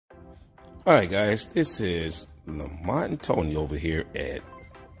Alright guys, this is Lamont and Tony over here at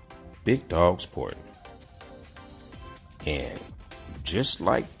Bigdogs Porting. And just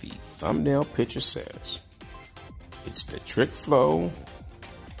like the thumbnail picture says, it's the trick flow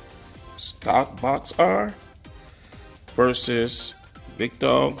stock box R versus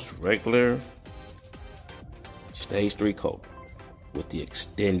Bigdogs regular stage 3 Cobra with the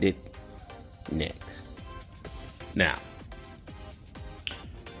extended neck. Now,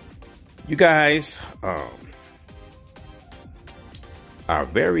 you guys are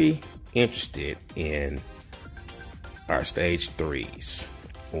very interested in our stage 3s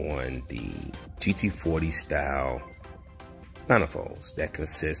on the GT40 style manifolds that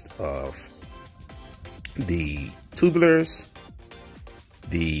consist of the tubulars,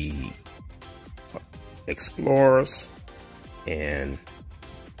 the explorers, and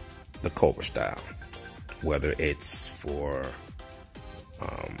the Cobra style, whether it's for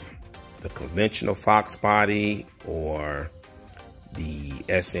the conventional Fox body or the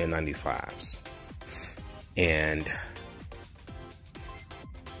SN95s. And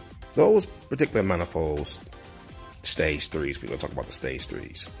those particular manifolds, stage 3s, we're going to talk about the stage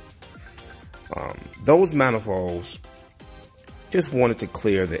 3s. Those manifolds, just wanted to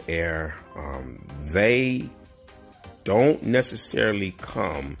clear the air. They don't necessarily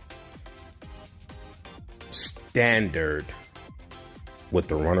come standard with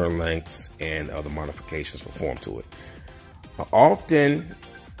the runner lengths and other modifications performed to it. Often,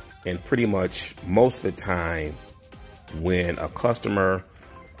 and pretty much most of the time, when a customer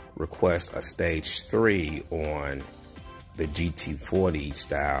requests a stage 3 on the GT40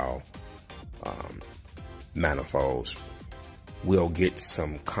 style manifolds, we'll get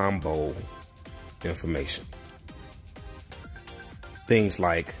some combo information. Things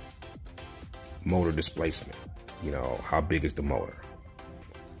like motor displacement, you know, how big is the motor?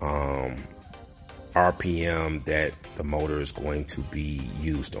 RPM that the motor is going to be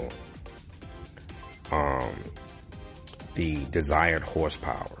used on, the desired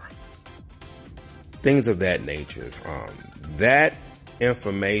horsepower, things of that nature. That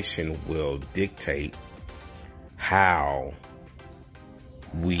information will dictate how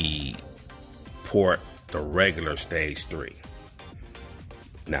we port the regular stage 3.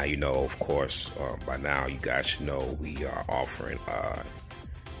 Now, you know, of course, by now you guys should know we are offering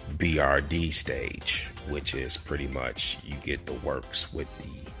BRD stage, which is pretty much you get the works with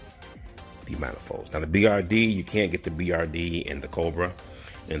the manifolds. Now, the BRD, you can't get the BRD in the Cobra,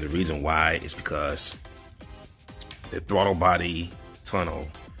 and the reason why is because the throttle body tunnel,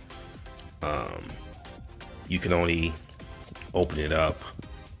 you can only open it up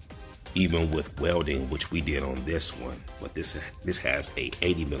even with welding, which we did on this one, but this has a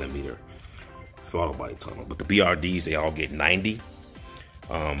 80mm throttle body tunnel. But the BRDs, they all get 90.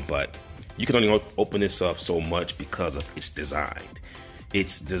 But you can only open this up so much because of its design.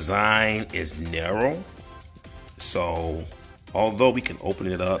 Its design is narrow, so although we can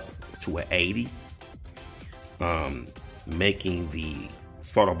open it up to an 80, making the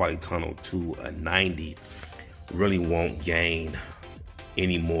throttle body tunnel to a 90 really won't gain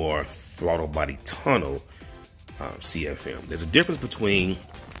any more throttle body tunnel CFM. There's a difference between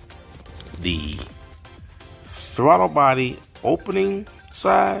the throttle body opening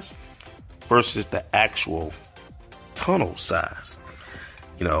size versus the actual tunnel size.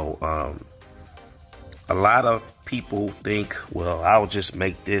 You know, a lot of people think, well, I'll just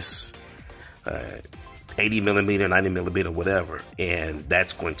make this 80mm, 90mm, whatever, and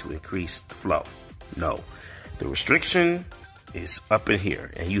that's going to increase the flow. No, the restriction is up in here,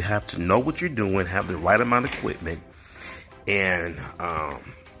 and you have to know what you're doing, have the right amount of equipment, and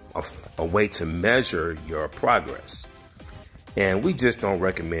a way to measure your progress. And we just don't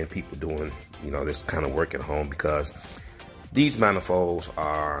recommend people doing, you know, this kind of work at home, because these manifolds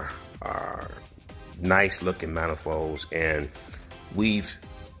are nice looking manifolds, and we've,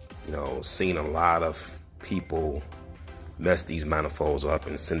 you know, seen a lot of people mess these manifolds up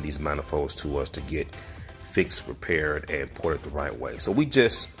and send these manifolds to us to get fixed, repaired, and ported the right way. So we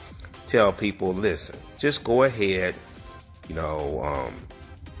just tell people, listen, just go ahead, you know,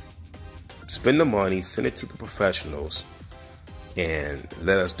 spend the money, send it to the professionals, and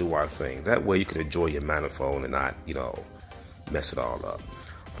let us do our thing. That way you can enjoy your manifold and not, you know, mess it all up.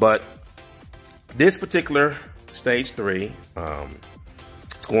 But this particular stage 3,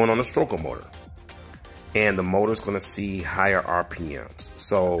 it's going on a stroker motor, and the motor is going to see higher RPMs.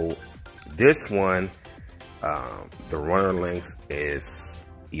 So this one, the runner length is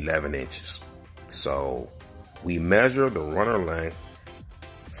 11 inches. So we measure the runner length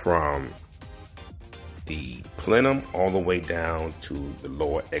from the plenum all the way down to the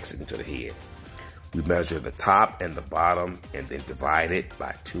lower exit into the head. We measure the top and the bottom and then divide it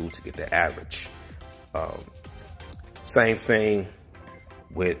by 2 to get the average. Same thing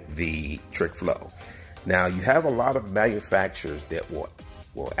with the trick flow. Now, you have a lot of manufacturers that will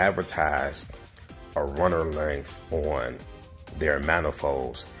advertise a runner length on their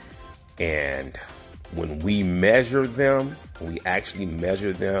manifolds, and when we measure them, we actually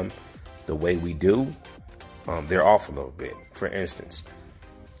measure them the way we do, they're off a little bit. For instance,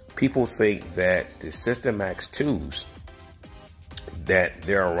 people think that the System Max 2s, that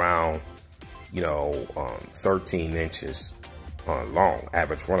they're around, 13 inches long,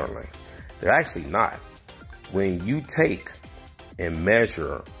 average runner length. They're actually not. When you take and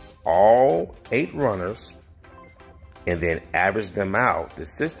measure all 8 runners and then average them out, the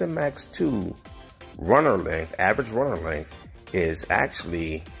System Max 2 runner length, average runner length, is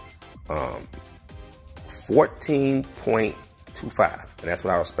actually 14.25, and that's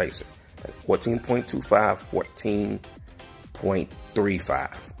without a spacer. 14.25,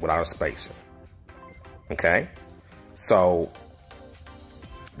 14.35 without a spacer. Okay, so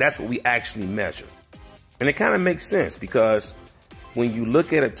that's what we actually measure, and it kind of makes sense because when you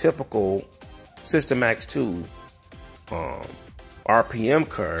look at a typical System Max 2 RPM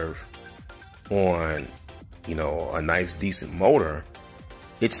curve on, a nice decent motor,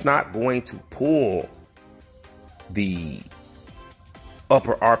 it's not going to pull the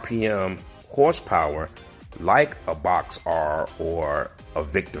upper RPM horsepower like a Box R or a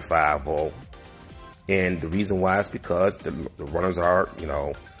Victor 5.0. And the reason why is because the runners are,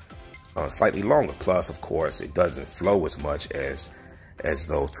 slightly longer. Plus, of course, it doesn't flow as much as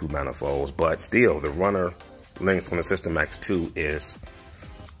those 2 manifolds. But still, the runner length on the System Max 2 is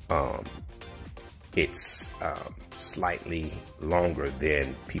slightly longer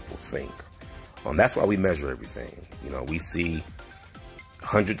than people think. That's why we measure everything. We see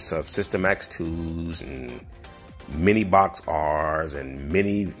hundreds of System Max 2s and many Box Rs and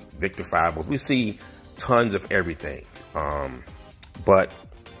many Victor 5.0s. We see tons of everything. But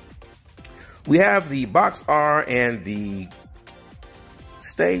we have the Box R and the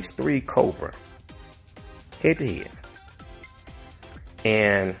Stage 3 Cobra head to head.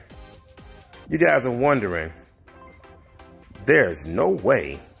 And you guys are wondering, there's no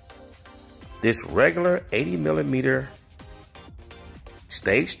way this regular 80 millimeter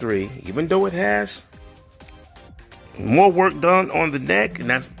Stage 3, even though it has more work done on the neck, and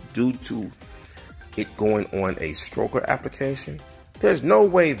that's due to it going on a stroker application, there's no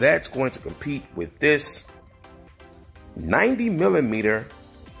way that's going to compete with this 90 millimeter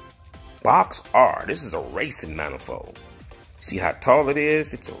Box R. This is a racing manifold. See how tall it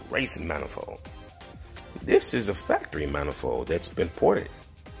is? It's a racing manifold. This is a factory manifold that's been ported.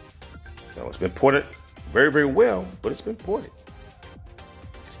 It's been ported very, very well, but it's been ported.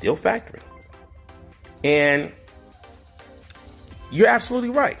 Still factory. And you're absolutely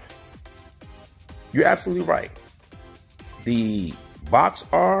right. You're absolutely right. The Box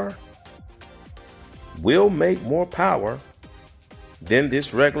R will make more power than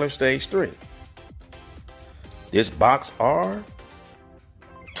this regular Stage 3. This Box R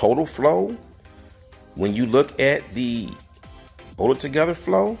total flow, when you look at the bolted together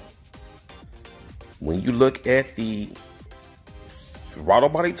flow, when you look at the throttle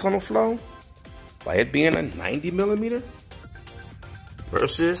body tunnel flow, by it being a 90 millimeter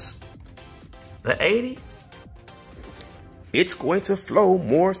versus the 80, it's going to flow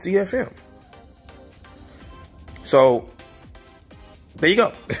more CFM. So there you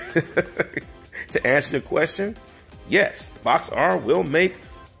go. To answer your question, yes, the Box R will make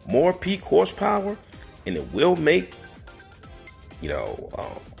more peak horsepower, and it will make,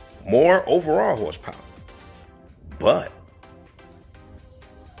 more overall horsepower. But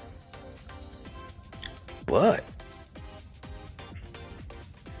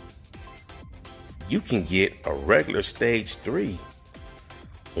you can get a regular Stage 3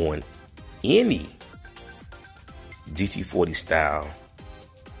 on any GT40 style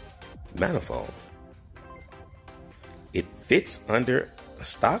manifold. It fits under a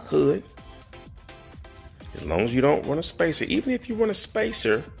stock hood as long as you don't run a spacer. Even if you run a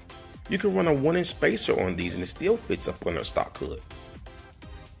spacer, you can run a 1-inch spacer on these and it still fits up under a stock hood.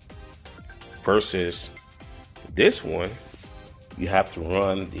 Versus this one, you have to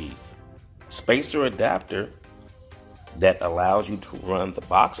run the spacer adapter that allows you to run the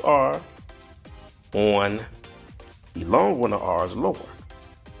Box R on the long runner R's lower.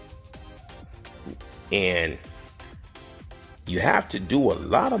 And you have to do a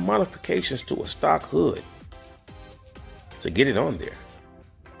lot of modifications to a stock hood to get it on there.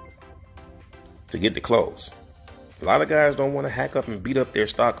 to get the close. A lot of guys don't want to hack up and beat up their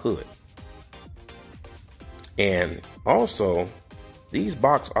stock hood. And also, these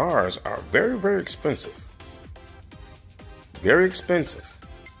box R's are very, very expensive. Very expensive.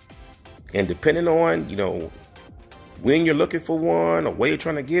 And depending on, you know, when you're looking for one or where you're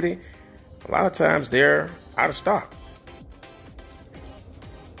trying to get it, a lot of times they're out of stock.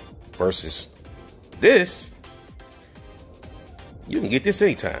 Versus this, you can get this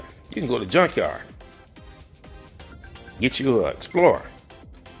anytime. You can go to the junkyard, get you an Explorer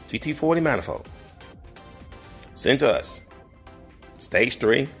GT40 manifold, send to us, stage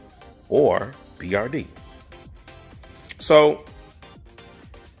 3 or BRD. So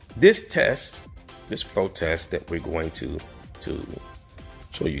this test, this flow test that we're going to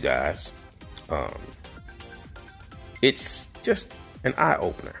show you guys, it's just an eye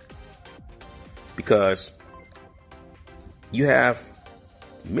opener, because you have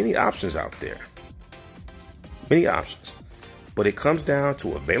many options out there, many options, but it comes down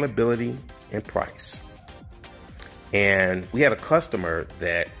to availability and price. And we had a customer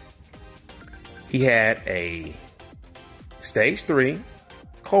that he had a stage 3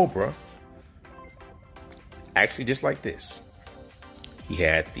 Cobra, actually just like this. He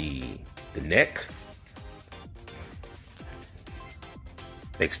had the neck,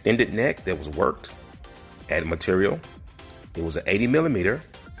 extended neck that was worked, added material. It was an 80 millimeter,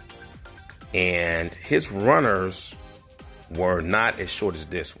 and his runners were not as short as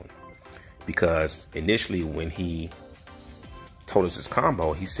this one, because initially when he told us his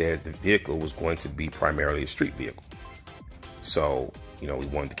combo, he said the vehicle was going to be primarily a street vehicle. So, you know, we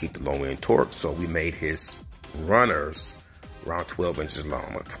wanted to keep the low end torque, so we made his runners around 12 inches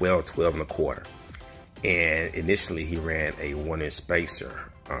long, or 12 and a quarter. And initially he ran a 1-inch spacer,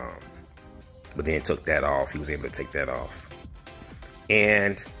 but then took that off. He was able to take that off.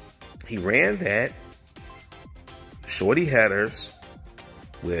 And he ran that shorty headers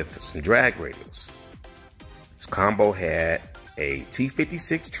with some drag radials. His combo had a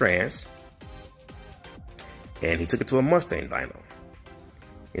T56 trans, and he took it to a Mustang dyno.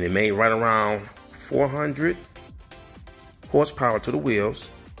 And it made right around 400 horsepower to the wheels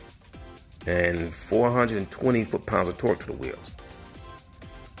and 420 foot-pounds of torque to the wheels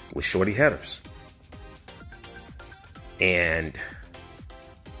with shorty headers. And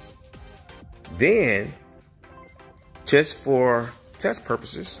then, just for test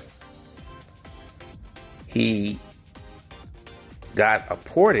purposes, he got a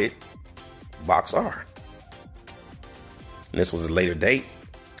ported box R. And this was a later date.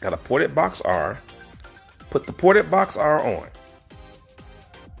 Got a ported box R, put the ported box R on,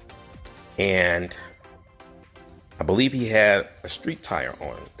 and I believe he had a street tire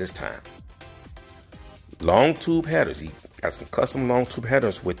on it this time. Long tube headers. He got some custom long tube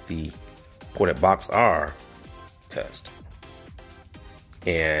headers with the ported box R test.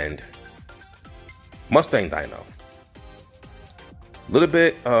 And Mustang dyno. A little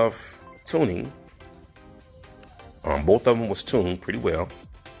bit of tuning. Both of them was tuned pretty well.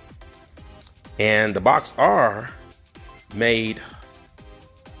 And the box R made,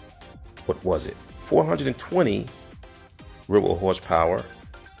 what was it? 420 rear wheel horsepower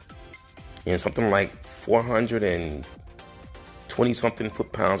and something like 420 something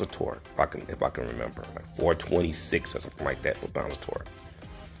foot-pounds of torque, if I can remember, like 426 or something like that foot-pounds of torque.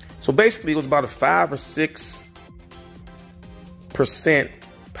 So basically, it was about a 5 or 6%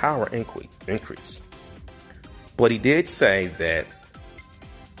 power increase. But he did say that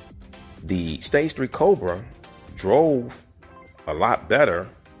the Stage 3 Cobra drove a lot better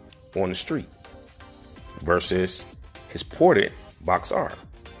on the street versus his ported box R.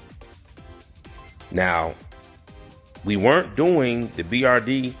 Now, we weren't doing the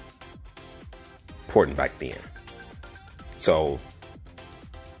BRD porting back then. So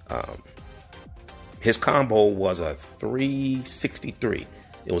his combo was a 363.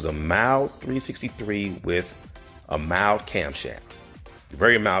 It was a mild 363 with a mild camshaft,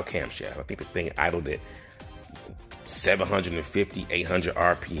 very mild camshaft. I think the thing idled at 750, 800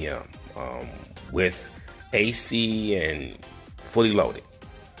 RPM with AC and fully loaded.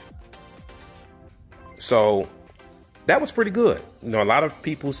 So that was pretty good. You know, a lot of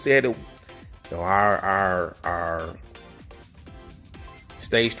people said it, you know, our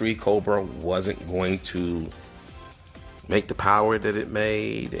Stage 3 Cobra wasn't going to make the power that it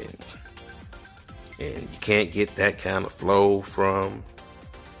made, and you can't get that kind of flow from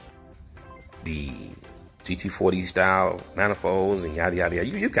the GT40 style manifolds and yada yada yada.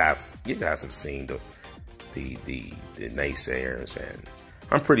 You guys have seen the naysayers, and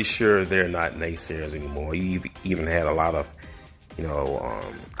I'm pretty sure they're not naysayers anymore. You even had a lot of,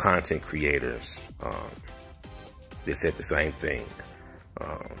 content creators, they said the same thing.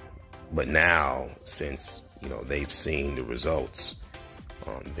 But now, since they've seen the results,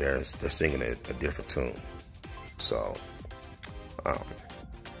 they're singing a different tune. So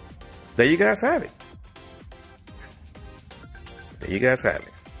there you guys have it. There you guys have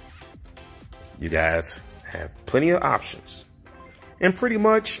it. You guys have plenty of options, and pretty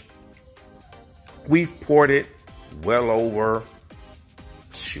much we've ported well over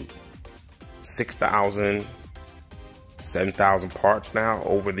 6,000, 7,000 parts now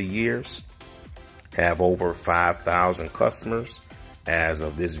over the years. Have over 5,000 customers as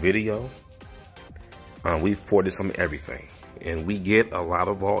of this video. We've ported some everything, and we get a lot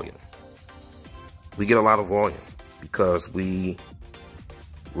of volume. We get a lot of volume because we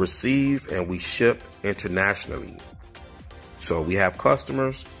receive and we ship internationally. So we have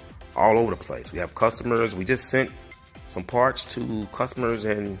customers all over the place. We have customers. We just sent some parts to customers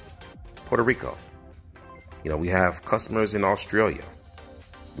in Puerto Rico. We have customers in Australia.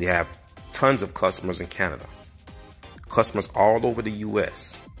 We have tons of customers in Canada. Customers all over the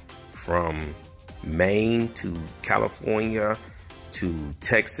US, from Maine to California to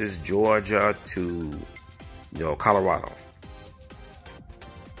Texas, Georgia to Colorado.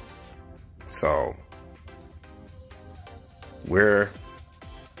 So we're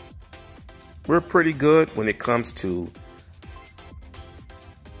pretty good when it comes to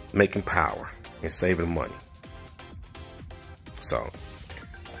making power and saving money. So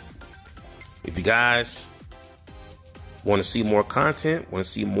if you guys want to see more content, want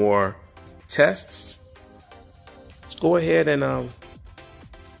to see more tests, just go ahead and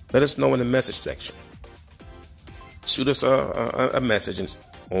let us know in the message section. Shoot us a message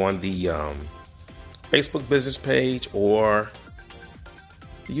on the Facebook business page or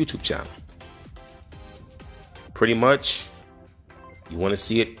the YouTube channel. Pretty much, you want to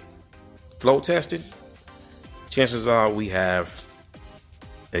see it flow tested? Chances are we have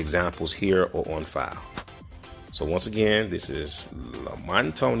examples here or on file. So once again, this is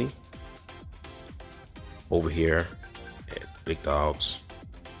Lamont Tony over here at Bigdogs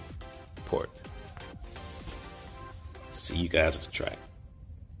Porting. See you guys at the track.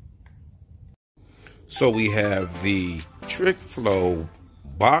 So we have the Trick Flow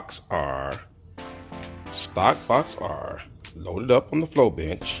Box R, stock Box R, loaded up on the flow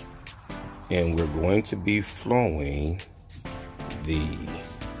bench, and we're going to be flowing the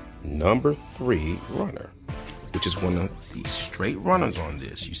number 3 runner, which is one of the straight runners on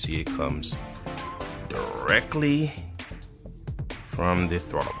this. You see it comes directly from the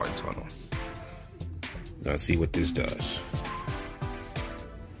throttle body tunnel. We're gonna see what this does.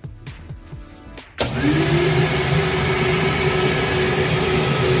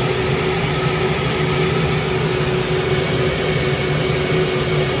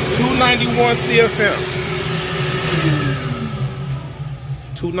 CFM.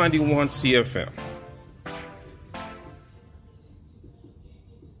 291 CFM.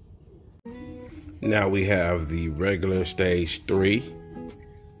 Now we have the regular stage 3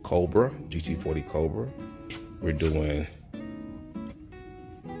 Cobra, GT40 Cobra. We're doing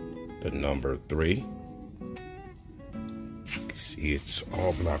the number 3. You can see it's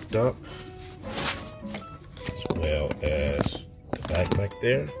all blocked up, as well as the back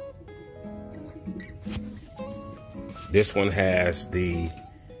there. This one has the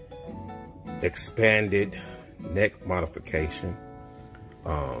expanded neck modification,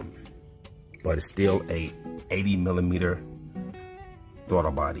 but it's still a 80mm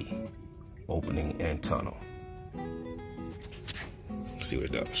throttle body opening and tunnel. Let's see what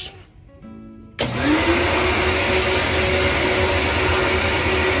it does.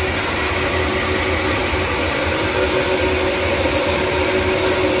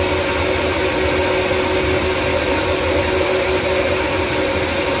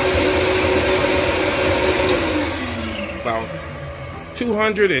 About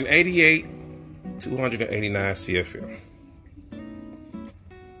 288, 289 CFM.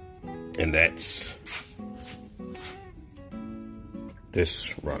 And that's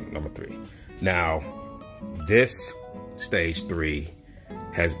this run, number 3. Now, this stage 3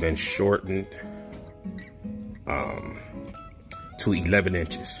 has been shortened to 11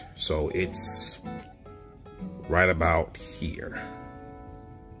 inches. So it's right about here,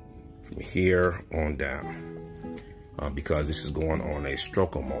 from here on down. Because this is going on a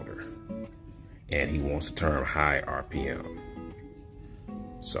stroker motor, and he wants to turn high RPM.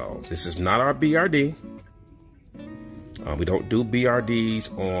 So this is not our BRD. We don't do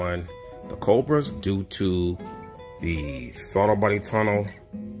BRDs on the Cobras due to the throttle body tunnel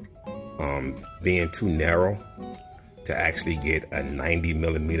being too narrow. to actually get a 90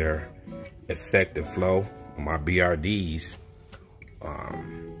 millimeter effective flow. On my BRDs,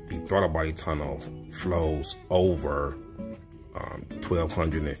 the throttle body tunnel flows over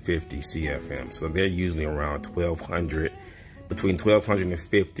 1250 CFM. So they're usually around 1200, between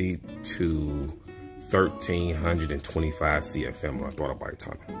 1250 to 1325 CFM on a throttle body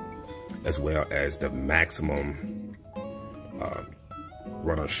tunnel, as well as the maximum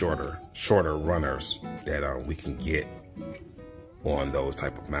shorter runners that we can get on those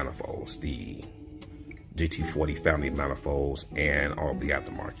type of manifolds, the GT40 family manifolds and all of the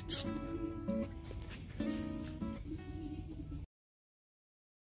aftermarkets.